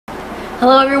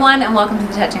Hello everyone and welcome to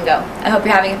the Touch and Go. I hope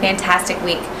you're having a fantastic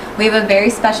week. We have a very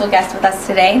special guest with us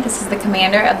today. This is the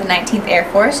Commander of the 19th Air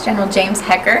Force, General James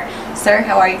Hecker. Sir,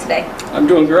 how are you today? I'm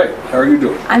doing great. How are you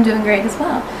doing? I'm doing great as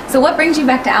well. So what brings you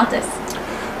back to Altus?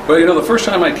 Well, you know, the first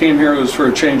time I came here was for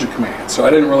a change of command, so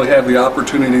I didn't really have the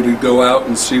opportunity to go out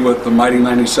and see what the mighty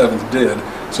 97th did.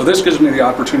 So this gives me the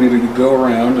opportunity to go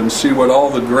around and see what all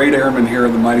the great airmen here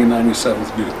in the mighty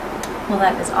 97th do. Well,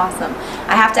 that is awesome.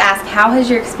 I have to ask, how has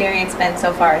your experience been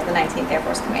so far as the 19th Air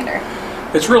Force Commander?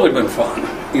 It's really been fun.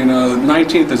 You know, the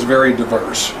 19th is very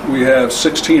diverse. We have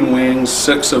 16 wings,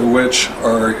 6 of which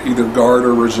are either guard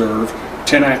or reserve,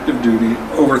 10 active duty,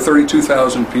 over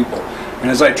 32,000 people. And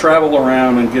as I travel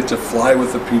around and get to fly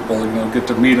with the people, you know, get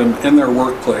to meet them in their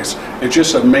workplace, it's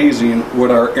just amazing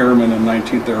what our airmen in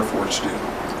 19th Air Force do.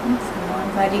 Awesome. Well,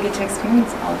 I'm glad you get to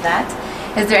experience all of that.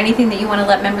 Is there anything that you want to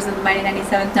let members of the mighty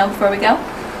 97th know before we go?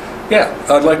 Yeah,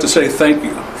 I'd like to say thank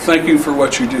you. Thank you for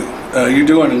what you do. You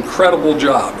do an incredible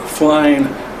job flying,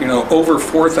 you know, over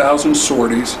 4,000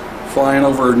 sorties, flying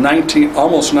over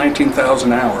almost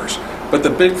 19,000 hours. But the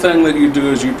big thing that you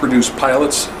do is you produce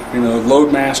pilots, you know,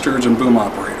 load masters and boom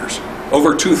operators,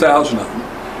 over 2,000 of them.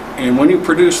 And when you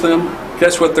produce them,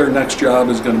 guess what their next job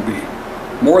is going to be?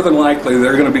 More than likely,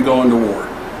 they're going to be going to war.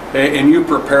 And you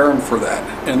prepare them for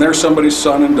that. And they're somebody's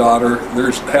son and daughter,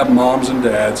 have moms and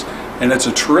dads, and it's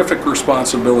a terrific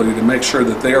responsibility to make sure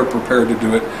that they are prepared to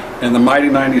do it. And the mighty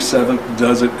 97th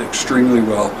does it extremely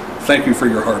well. Thank you for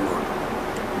your hard work.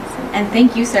 And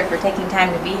thank you, sir, for taking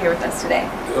time to be here with us today.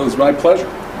 It was my pleasure.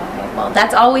 All right, well,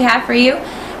 that's all we have for you.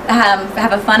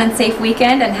 Have a fun and safe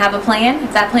weekend and have a plan.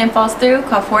 If that plan falls through,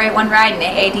 call 481-RIDE and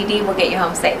AADD will get you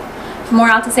home safe. For more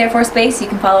Altus Air Force Base, you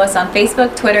can follow us on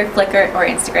Facebook, Twitter, Flickr, or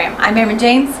Instagram. I'm Airman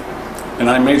James. And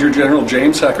I'm Major General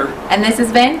James Hecker. And this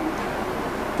has been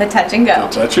the Touch and Go.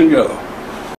 The Touch and Go.